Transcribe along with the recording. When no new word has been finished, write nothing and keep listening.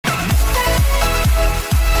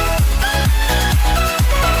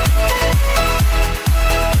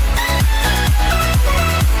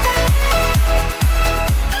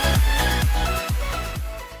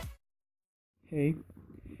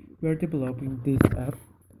We are developing this app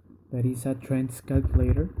that is a trends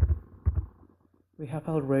calculator. We have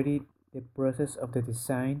already the process of the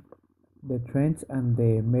design, the trends and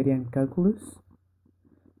the median calculus,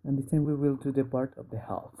 and this time we will do the part of the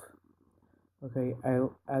half. Okay,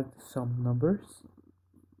 I'll add some numbers.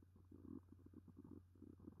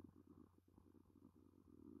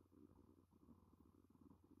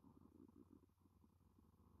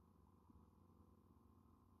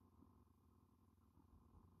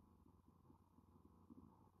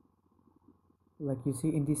 Like you see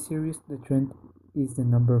in this series, the trend is the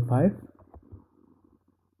number 5.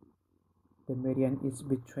 The median is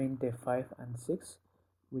between the 5 and 6,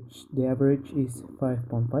 which the average is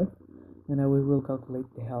 5.5. And now we will calculate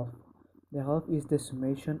the half. The half is the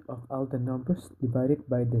summation of all the numbers divided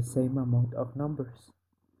by the same amount of numbers.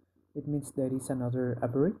 It means there is another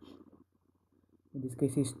average. In this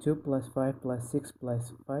case is 2 plus 5 plus 6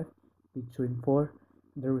 plus 5 between 4.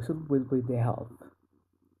 The result will be the half.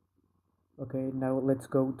 Okay, now let's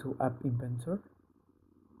go to App Inventor.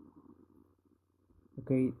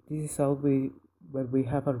 Okay, this is what we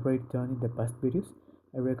have already done in the past videos.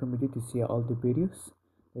 I recommend you to see all the videos,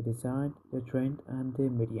 the design, the trend, and the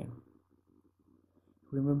median.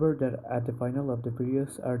 Remember that at the final of the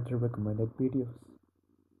videos are the recommended videos.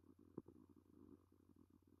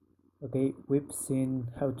 Okay, we've seen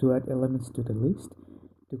how to add elements to the list,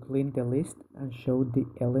 to clean the list and show the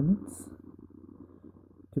elements,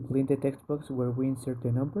 to clean the text box where we insert the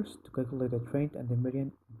numbers, to calculate the trend and the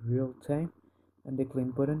median in real time, and the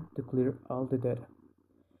clean button to clear all the data.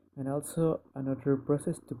 And also another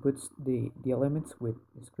process to put the elements with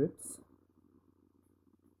scripts.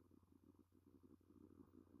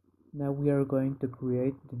 Now we are going to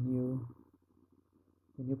create the new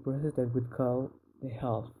process that we call the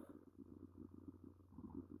half.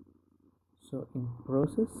 So in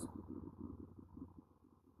process,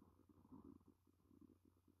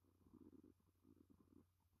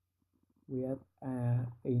 we add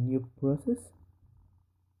a new process.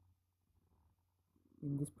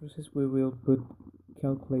 In this process we will put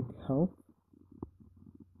calculate half.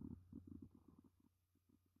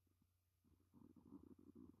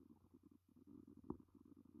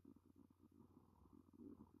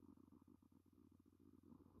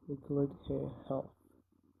 Calculate half.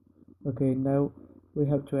 Okay, now we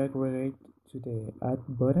have to aggregate to the add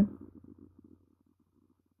button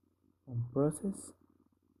on process.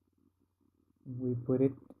 We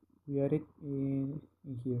add it in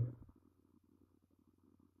here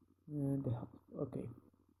and the half. Okay,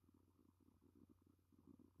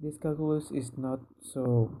 this calculus is not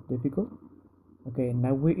so difficult. Okay,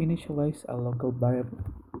 now we initialize a local variable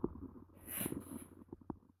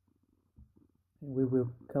and we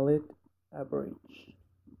will call it average.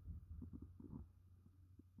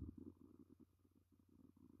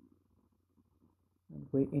 And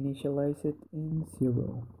we initialize it in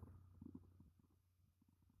 0.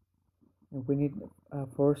 And we need a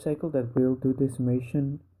for cycle that will do the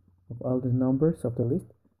summation of all the numbers of the list.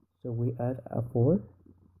 So we add a for.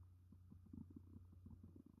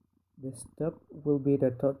 The stop will be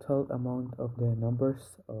the total amount of the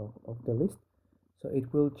numbers of the list. So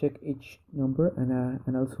it will check each number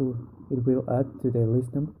and also it will add to the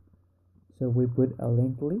list number. So we put a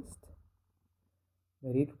linked list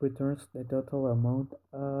that it returns the total amount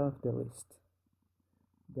of the list.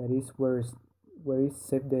 That is where is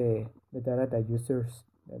saved the data that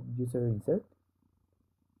user insert.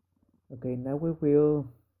 Okay, now we will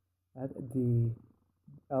add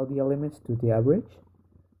all the elements to the average.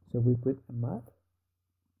 So we put a math.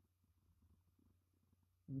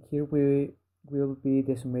 And here we will be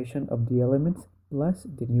the summation of the elements plus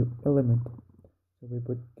the new element. So we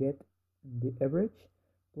put get the average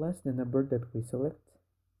plus the number that we select.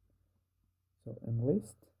 So in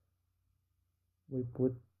list, we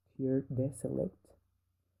put here the select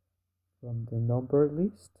from the number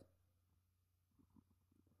list,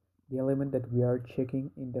 the element that we are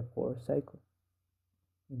checking in the for cycle.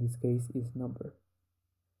 In this case is number.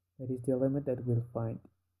 That is the element that we'll find.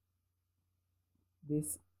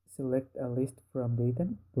 This select a list from data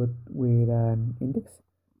but with an index.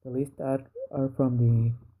 The lists are from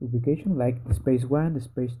the ubication, like the space 1, the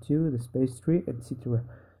space 2, the space 3, etc.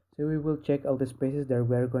 So we will check all the spaces that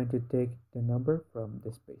we are going to take the number from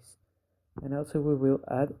the space. And also we will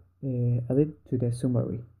add it to the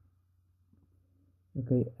summary.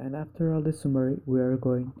 Okay, and after all the summary we are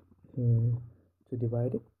going to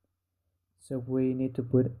divide it. So we need to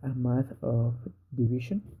put a math of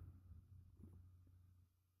division.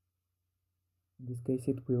 In this case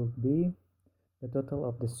it will be the total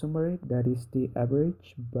of the summary, that is the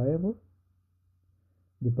average variable,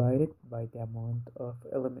 divided by the amount of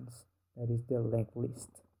elements, that is the length list.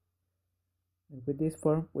 And with this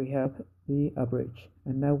form we have the average,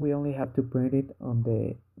 and now we only have to print it on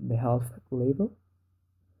the half label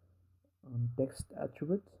on text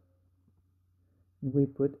attribute, and we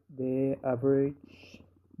put the average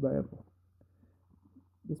variable.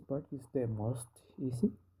 This part is the most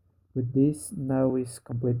easy. With this, now is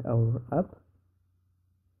complete our app.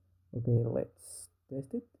 Okay, let's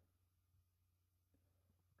test it.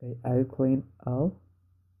 Okay, I'll clean all.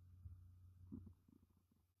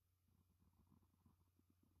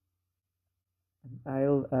 And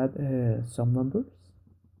I'll add some numbers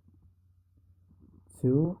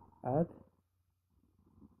to add.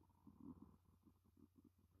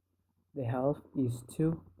 The half is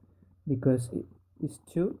 2 because it is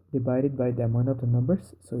 2 divided by the amount of the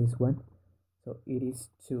numbers, so it's 1, so it is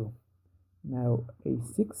 2. Now a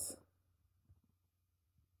 6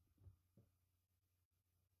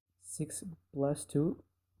 plus 2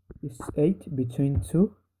 is 8, between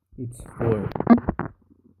 2 it's 4.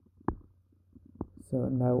 So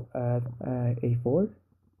now add a 4.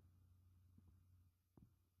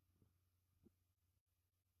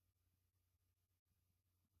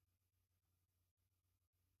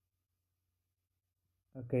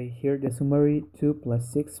 Okay, here the summary 2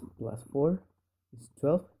 plus 6 plus 4 is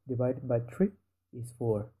 12, divided by 3 is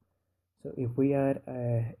 4. So if we add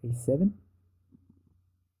a 7,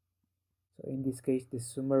 so in this case the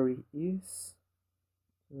summary is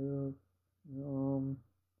it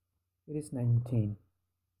is 19,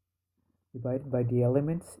 divided by the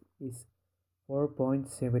elements is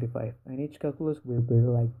 4.75, and each calculus will be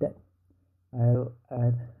like that. I'll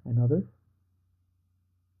add another.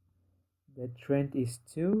 The trend is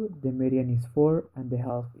 2, the median is 4, and the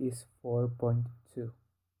half is 4.2.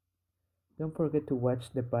 Don't forget to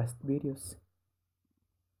watch the past videos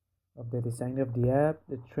of the design of the app,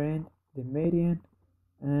 the trend, the median,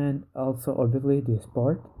 and also obviously this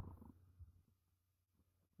part.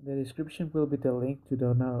 In the description will be the link to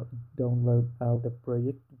download all the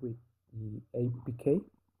project with the APK.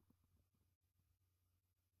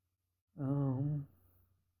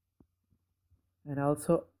 And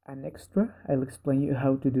also an extra, I'll explain you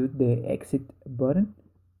how to do the exit button.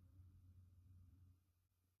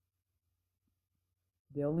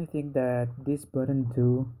 The only thing that this button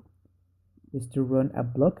do is to run a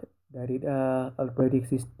block that it already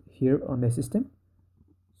exists here on the system.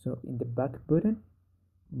 So in the back button,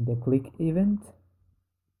 in the click event,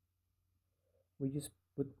 we just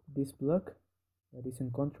put this block that is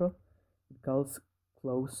in control. It calls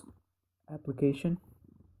close application.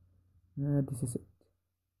 This is it,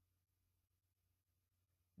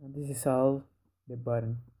 and this is all the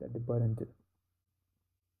button that the button do.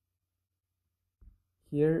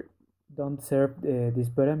 Here don't serve this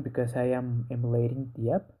button because I am emulating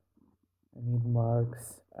the app and it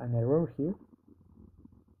marks an error here.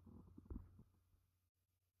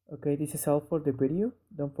 Okay, this is all for the video.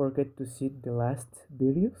 Don't forget to see the last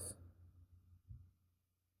videos.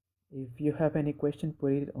 If you have any question,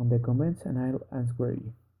 put it on the comments and I'll answer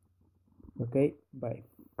you. Okay, bye.